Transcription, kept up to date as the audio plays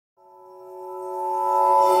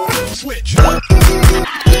Switch.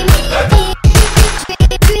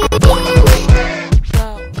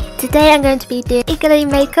 Today I'm going to be doing Igari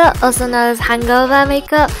makeup, also known as hangover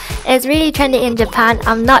makeup. It's really trendy in Japan.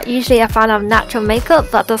 I'm not usually a fan of natural makeup,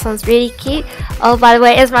 but this one's really cute. Oh, by the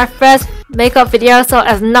way, it's my first makeup video, so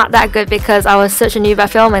it's not that good because I was such a noob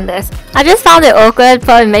at filming this. I just found it awkward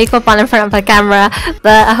putting makeup on in front of a camera,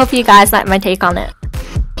 but I hope you guys like my take on it.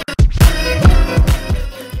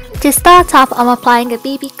 To start off, I'm applying a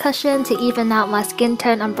BB cushion to even out my skin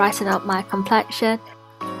tone and brighten up my complexion.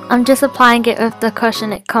 I'm just applying it with the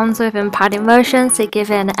cushion it comes with in padding motions to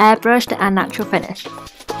give it an airbrushed and natural finish.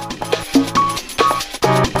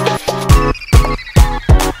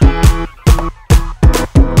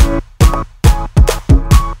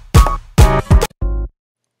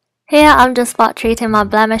 Here I'm just spot treating my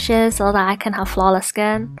blemishes so that I can have flawless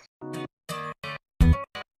skin.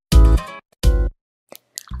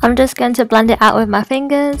 I'm just going to blend it out with my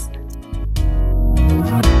fingers.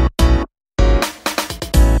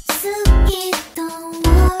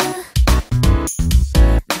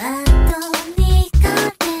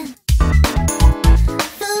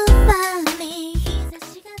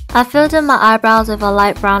 I filled in my eyebrows with a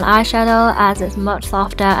light brown eyeshadow as it's much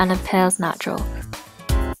softer and appears natural.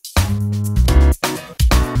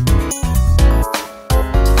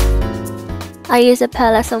 I use a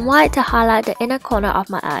pearlescent white to highlight the inner corner of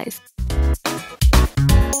my eyes.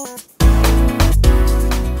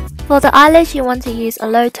 For the eyelids, you want to use a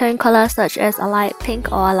low tone color such as a light pink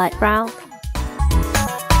or a light brown.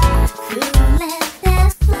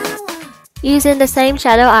 Using the same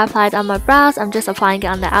shadow I applied on my brows, I'm just applying it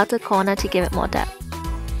on the outer corner to give it more depth.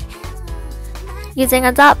 Using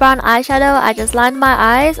a dark brown eyeshadow, I just lined my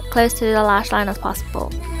eyes close to the lash line as possible.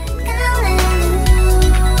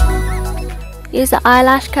 Use the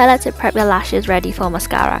eyelash curler to prep your lashes ready for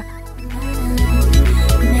mascara.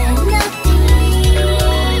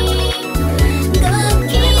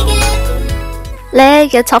 Layer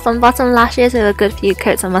your top and bottom lashes with a good few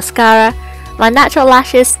coats of mascara. My natural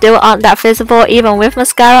lashes still aren't that visible even with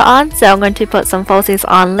mascara on, so I'm going to put some falsies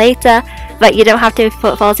on later, but you don't have to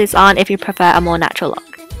put falsies on if you prefer a more natural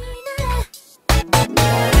look.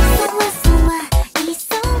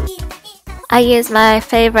 I use my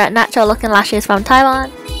favorite natural looking lashes from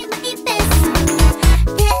Taiwan.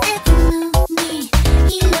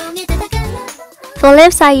 For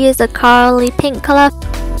lips, I use the corally pink color.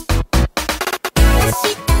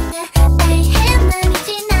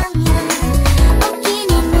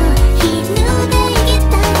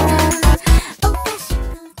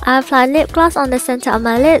 I apply lip gloss on the center of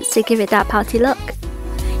my lips to give it that pouty look.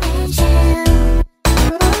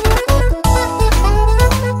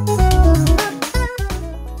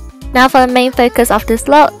 Now for the main focus of this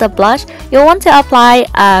look, the blush. You'll want to apply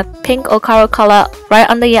a pink or coral color right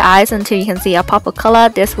under your eyes until you can see a pop of color.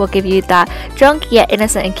 This will give you that drunk yet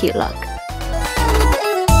innocent and cute look.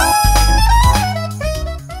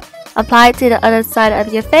 Apply it to the other side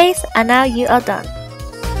of your face and now you are done.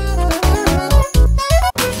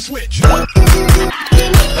 Switch.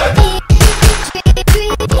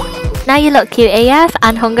 Now you look cute AF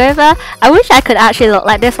and hungover. I wish I could actually look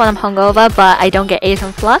like this when I'm hungover, but I don't get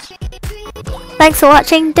Asian flush. Thanks for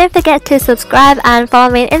watching. Don't forget to subscribe and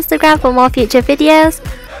follow me on Instagram for more future videos.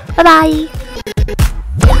 Bye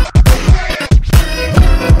bye!